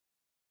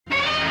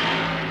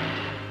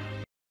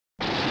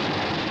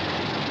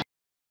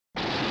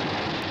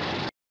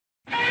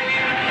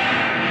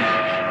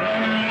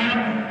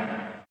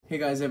Hey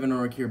guys, Evan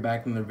Orrick here,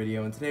 back with another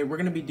video, and today we're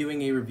going to be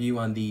doing a review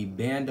on the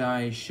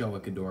Bandai Showa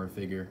Ghidorah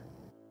figure.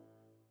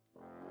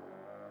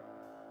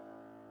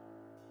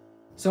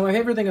 So my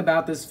favorite thing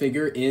about this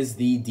figure is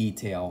the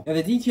detail. Now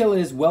the detail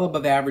is well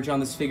above average on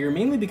this figure,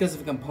 mainly because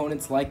of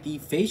components like the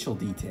facial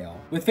detail.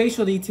 With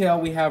facial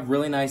detail, we have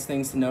really nice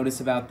things to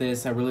notice about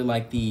this. I really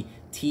like the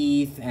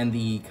teeth and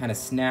the kind of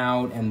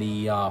snout and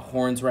the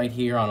horns right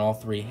here on all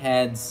three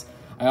heads.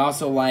 I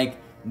also like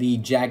the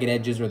jagged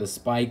edges or the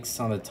spikes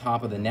on the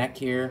top of the neck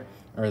here,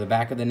 or the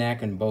back of the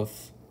neck, and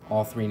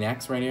all three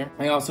necks right here.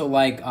 I also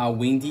like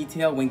wing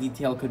detail. Wing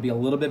detail could be a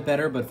little bit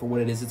better, but for what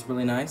it is, it's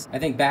really nice. I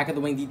think back of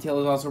the wing detail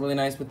is also really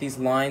nice with these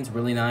lines,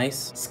 really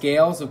nice.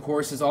 Scales, of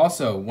course, is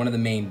also one of the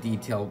main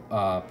detail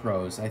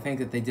pros. I think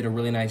that they did a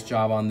really nice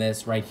job on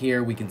this. Right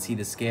here, we can see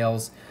the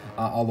scales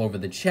all over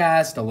the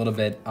chest, a little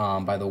bit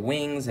by the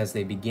wings as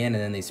they begin,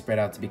 and then they spread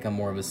out to become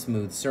more of a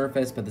smooth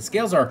surface. But the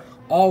scales are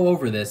all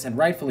over this, and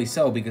rightfully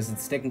so, because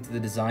it's sticking to the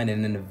design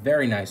and in a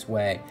very nice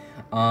way.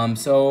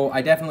 So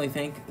I definitely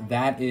think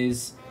that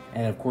is,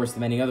 and of course the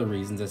many other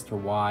reasons as to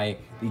why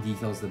the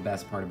detail is the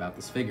best part about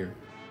this figure.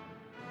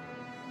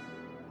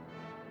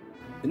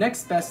 The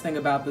next best thing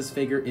about this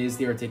figure is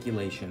the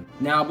articulation.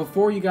 Now,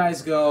 before you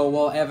guys go,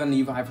 well, Evan,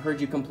 I've heard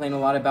you complain a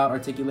lot about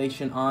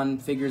articulation on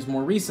figures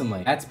more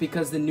recently. That's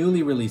because the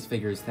newly released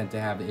figures tend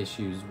to have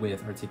issues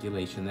with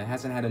articulation. That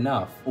hasn't had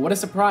enough. But what a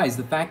surprise,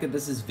 the fact that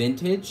this is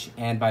vintage,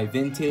 and by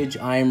vintage,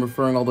 I am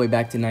referring all the way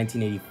back to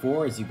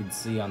 1984, as you can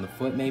see on the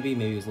foot maybe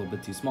it was a little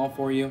bit too small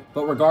for you.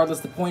 But regardless,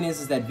 the point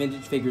is that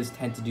vintage figures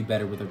tend to do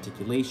better with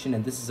articulation,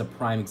 and this is a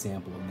prime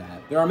example of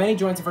that. There are many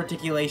joints of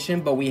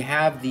articulation, but we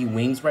have the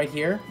wings right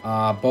here.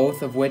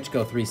 Both of which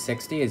go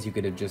 360, as you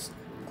could have just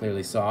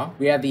clearly saw.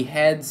 We have the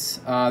heads.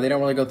 They don't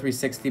really go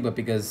 360, but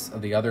because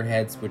of the other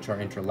heads, which are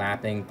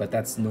interlapping, but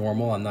that's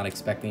normal. I'm not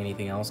expecting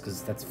anything else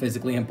because that's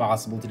physically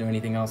impossible to do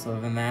anything else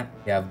other than that.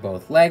 We have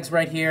both legs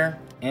right here,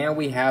 and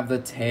we have the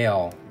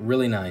tail.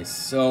 Really nice.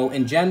 So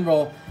in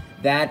general,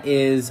 that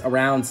is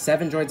around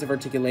 7 joints of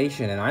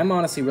articulation, and I'm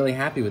honestly really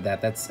happy with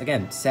that. That's,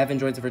 again, 7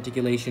 joints of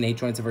articulation, 8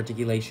 joints of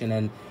articulation,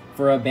 and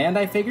for a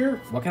Bandai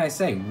figure, what can I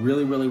say?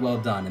 Really, really well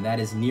done, and that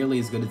is nearly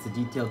as good as the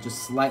detail,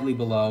 just slightly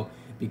below,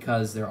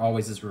 because there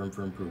always is room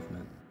for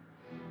improvement.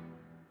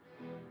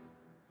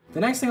 The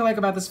next thing I like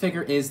about this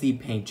figure is the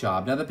paint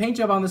job. Now, the paint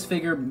job on this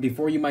figure,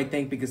 before you might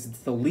think, because it's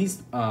the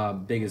least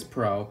biggest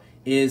pro,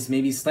 is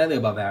maybe slightly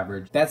above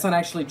average. That's not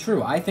actually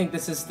true. I think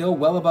this is still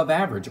well above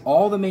average.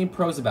 All the main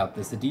pros about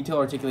this, the detail,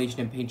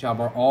 articulation, and paint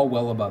job, are all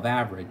well above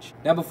average.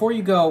 Now, before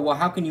you go, well,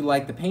 how can you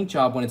like the paint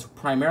job when it's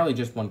primarily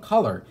just one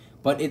color?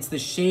 But it's the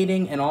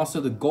shading and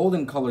also the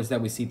golden colors that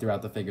we see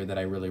throughout the figure that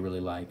I really, really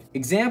like.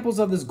 Examples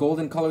of this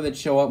golden color that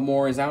show up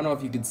more is, I don't know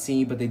if you could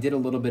see, but they did a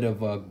little bit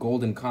of a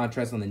golden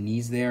contrast on the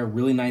knees there,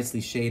 really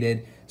nicely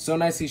shaded. So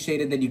nicely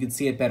shaded that you could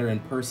see it better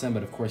in person,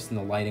 but of course in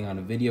the lighting on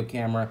a video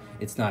camera,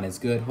 it's not as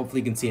good.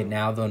 Hopefully you can see it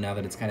now though, now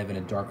that it's kind of in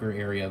a darker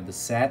area of the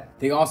set.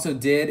 They also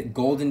did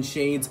golden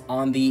shades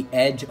on the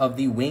edge of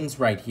the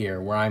wings right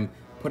here, where I'm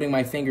putting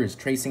my fingers,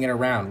 tracing it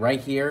around right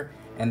here,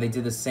 and they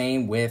did the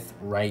same with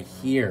right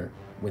here,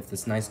 with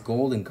this nice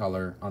golden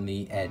color on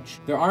the edge.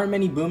 There aren't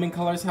many booming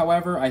colors,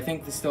 however. I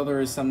think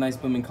there is some nice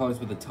booming colors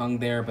with the tongue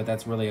there, but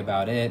that's really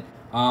about it.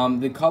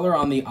 The color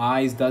on the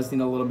eyes does need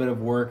a little bit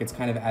of work. It's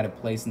kind of out of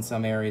place in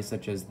some areas,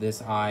 such as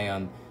this eye,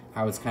 on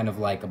how it's kind of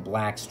like a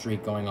black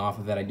streak going off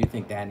of it. I do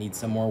think that needs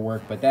some more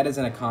work, but that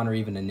isn't a con or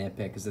even a nitpick,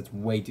 because it's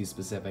way too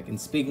specific. And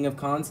speaking of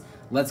cons,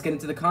 let's get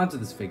into the cons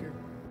of this figure.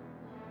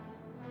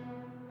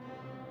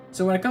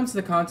 So when it comes to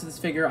the cons of this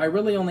figure, I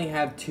really only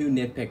have 2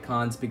 nitpick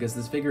cons, because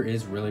this figure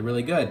is really,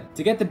 really good.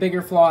 To get the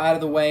bigger flaw out of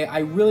the way, I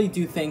really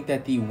do think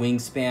that the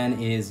wingspan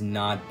is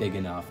not big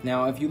enough.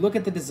 Now, if you look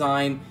at the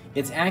design,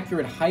 it's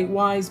accurate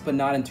height-wise, but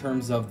not in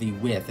terms of the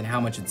width and how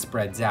much it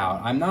spreads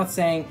out. I'm not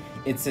saying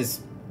it's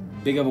as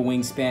big of a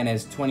wingspan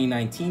as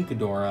 2019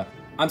 Ghidorah.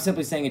 I'm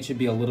simply saying it should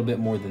be a little bit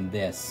more than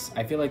this.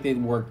 I feel like they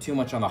work too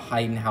much on the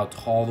height and how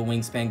tall the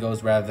wingspan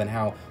goes rather than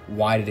how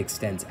wide it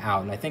extends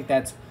out. And I think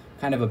that's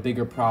kind of a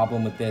bigger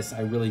problem with this.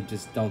 I really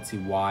just don't see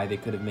why they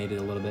could have made it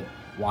a little bit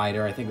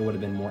wider. I think it would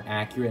have been more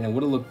accurate, and it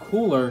would have looked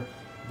cooler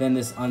than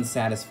this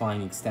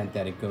unsatisfying extent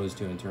that it goes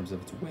to in terms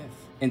of its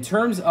width. In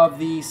terms of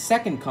the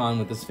second con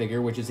with this figure,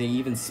 which is an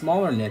even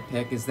smaller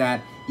nitpick, is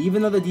that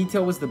even though the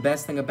detail was the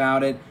best thing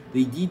about it,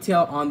 the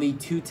detail on the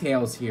 2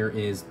 tails here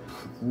is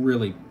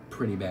really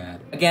pretty bad.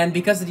 Again,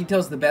 because the detail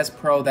is the best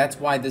pro, that's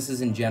why this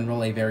is in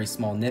general a very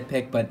small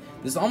nitpick, but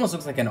this almost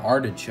looks like an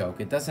artichoke.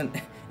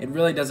 It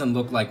really doesn't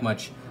look like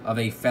much of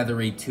a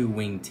feathery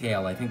 2-wing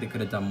tail. I think they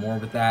could have done more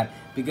with that,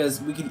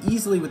 because we could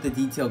easily with the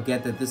detail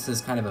get that this is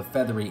kind of a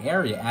feathery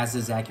area, as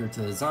is accurate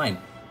to the design.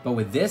 But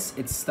with this,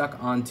 it's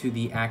stuck onto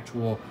the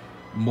actual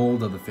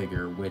mold of the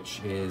figure, which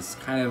is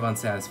kind of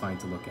unsatisfying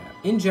to look at.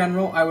 In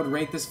general, I would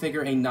rate this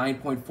figure a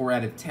 9.4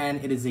 out of 10.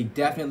 It is a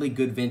definitely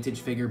good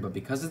vintage figure, but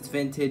because it's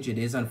vintage, it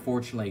is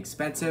unfortunately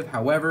expensive.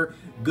 However,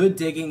 good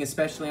digging,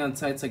 especially on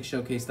sites like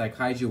Showcase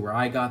Daikaiju, where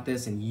I got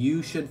this, and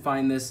you should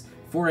find this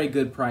for a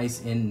good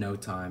price in no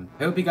time.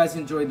 I hope you guys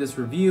enjoyed this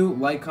review.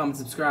 Like, comment,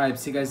 subscribe.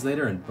 See you guys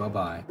later, and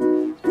bye-bye.